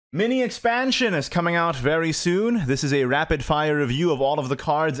Mini expansion is coming out very soon. This is a rapid fire review of all of the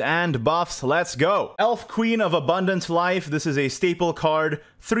cards and buffs. Let's go. Elf Queen of Abundant Life. This is a staple card.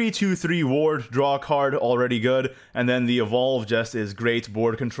 3/2/3 ward, draw card, already good. And then the evolve just is great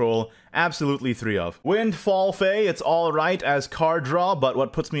board control. Absolutely 3 of. Windfall Fae, it's alright as card draw, but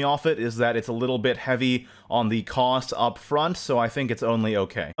what puts me off it is that it's a little bit heavy on the cost up front, so I think it's only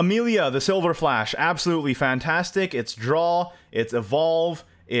okay. Amelia, the Silver Flash, absolutely fantastic. It's draw, it's evolve,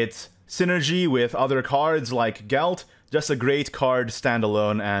 it's synergy with other cards like Gelt. Just a great card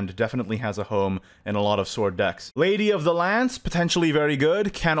standalone and definitely has a home in a lot of sword decks. Lady of the Lance, potentially very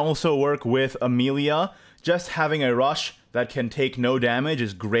good, can also work with Amelia. Just having a rush that can take no damage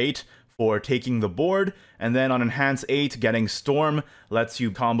is great for taking the board, and then on Enhance 8, getting Storm lets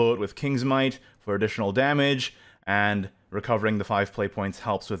you combo it with King's Might for additional damage, and recovering the 5 play points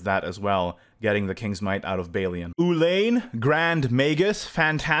helps with that as well, getting the King's Might out of Balian. Ulaine, Grand Magus,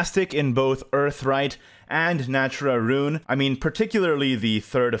 fantastic in both Earthright and Natura Rune. I mean, particularly the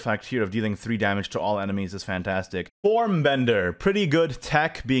third effect here of dealing 3 damage to all enemies is fantastic. Formbender, pretty good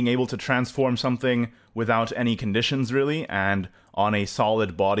tech, being able to transform something without any conditions really, and on a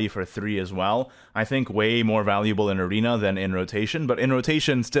solid body for 3 as well. I think way more valuable in Arena than in Rotation, but in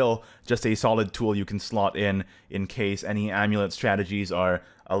Rotation still just a solid tool you can slot in case any amulet strategies are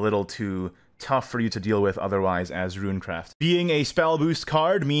a little too tough for you to deal with otherwise as Runecraft. Being a spell boost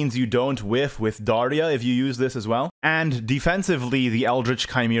card means you don't whiff with Daria if you use this as well. And defensively, the Eldritch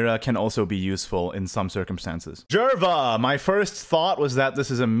Chimera can also be useful in some circumstances. Jerva! My first thought was that this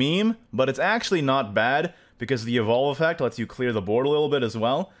is a meme, but it's actually not bad because the evolve effect lets you clear the board a little bit as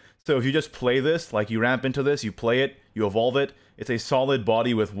well. So if you just play this, like you ramp into this, you play it, you evolve it, it's a solid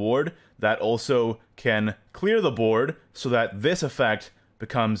body with ward that also can clear the board so that this effect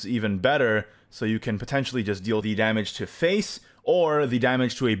becomes even better, so you can potentially just deal the damage to face or the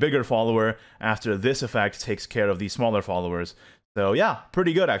damage to a bigger follower after this effect takes care of the smaller followers. So yeah,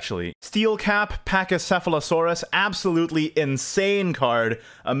 pretty good actually. Steel Cap, Pachycephalosaurus, absolutely insane card.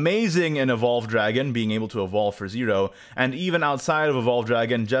 Amazing in Evolve Dragon, being able to evolve for 0. And even outside of Evolve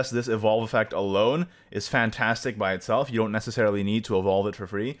Dragon, just this evolve effect alone is fantastic by itself. You don't necessarily need to evolve it for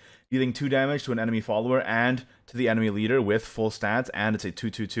free. Dealing 2 damage to an enemy follower and to the enemy leader with full stats, and it's a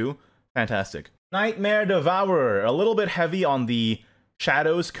 2/2/2. Fantastic. Nightmare Devourer, a little bit heavy on the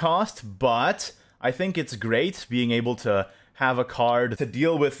Shadows cost, but I think it's great being able to have a card to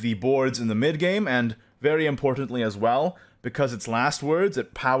deal with the boards in the mid-game, and very importantly as well, because it's last words,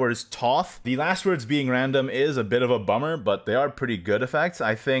 it powers Toth. The last words being random is a bit of a bummer, but they are pretty good effects.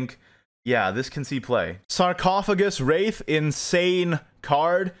 I think, yeah, this can see play. Sarcophagus Wraith, insane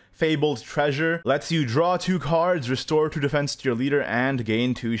card. Fabled Treasure, lets you draw 2 cards, restore 2 defense to your leader, and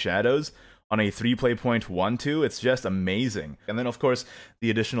gain 2 shadows on a 3 play point 1/2. It's just amazing. And then of course,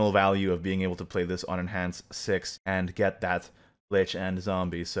 the additional value of being able to play this on Enhance 6 and get that Lich and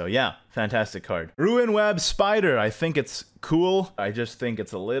Zombie. So yeah, fantastic card. Ruin Web Spider, I think it's cool. I just think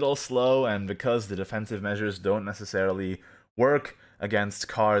it's a little slow, and because the defensive measures don't necessarily work against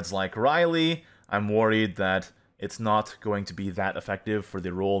cards like Riley, I'm worried that it's not going to be that effective for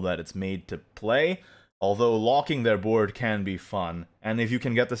the role that it's made to play, although locking their board can be fun. And if you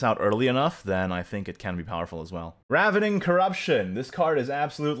can get this out early enough, then I think it can be powerful as well. Ravening Corruption. This card is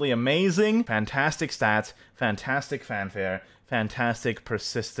absolutely amazing. Fantastic stats, fantastic fanfare, fantastic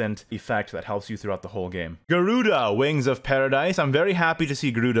persistent effect that helps you throughout the whole game. Garuda, Wings of Paradise. I'm very happy to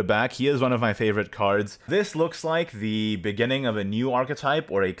see Garuda back. He is one of my favorite cards. This looks like the beginning of a new archetype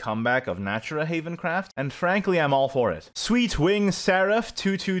or a comeback of Natura Havencraft, and frankly, I'm all for it. Sweet Wing Seraph,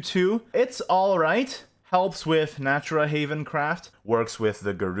 2/2/2. It's alright. Helps with Natura Havencraft, works with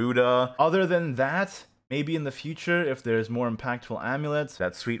the Garuda. Other than that, maybe in the future, if there's more impactful amulets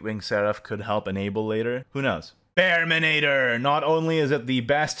that Sweet Wing Seraph could help enable later, who knows? Bearminator! Not only is it the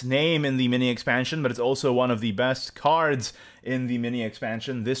best name in the mini expansion, but it's also one of the best cards in the mini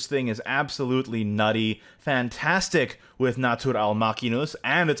expansion. This thing is absolutely nutty, fantastic with Natur al Machinus,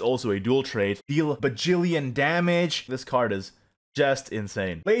 and it's also a dual trait. Deal bajillion damage. This card is just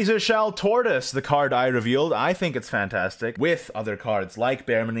insane. Laser Shell Tortoise, the card I revealed, I think it's fantastic with other cards like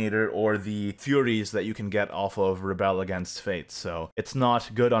Bearminator or the Furies that you can get off of Rebel Against Fate. So it's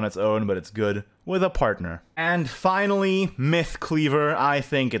not good on its own, but it's good with a partner. And finally, Myth Cleaver. I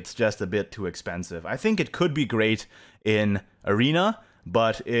think it's just a bit too expensive. I think it could be great in Arena,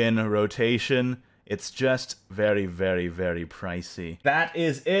 but in Rotation, it's just very, very, very pricey. That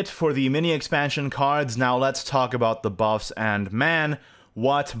is it for the mini expansion cards. Now let's talk about the buffs, and man,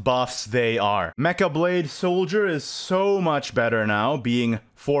 what buffs they are. Mecha Blade Soldier is so much better now, being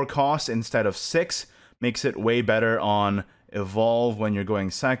 4 cost instead of 6. Makes it way better on evolve when you're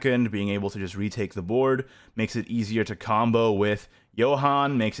going second, being able to just retake the board, makes it easier to combo with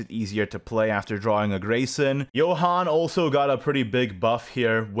Johann, makes it easier to play after drawing a Grayson. Johann also got a pretty big buff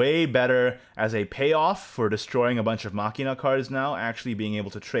here, way better as a payoff for destroying a bunch of Machina cards now, actually being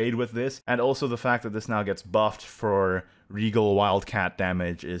able to trade with this, and also the fact that this now gets buffed for Regal Wildcat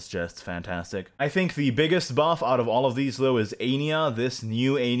damage is just fantastic. I think the biggest buff out of all of these though is Ania. This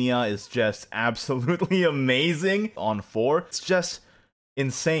new Ania is just absolutely amazing on 4. It's just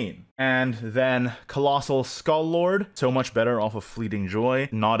insane. And then Colossal Skull Lord, so much better off of Fleeting Joy,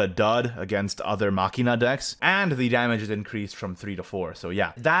 not a dud against other Machina decks, and the damage is increased from 3 to 4. So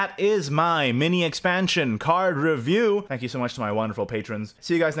yeah, that is my mini expansion card review. Thank you so much to my wonderful patrons.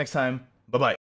 See you guys next time. Bye-bye.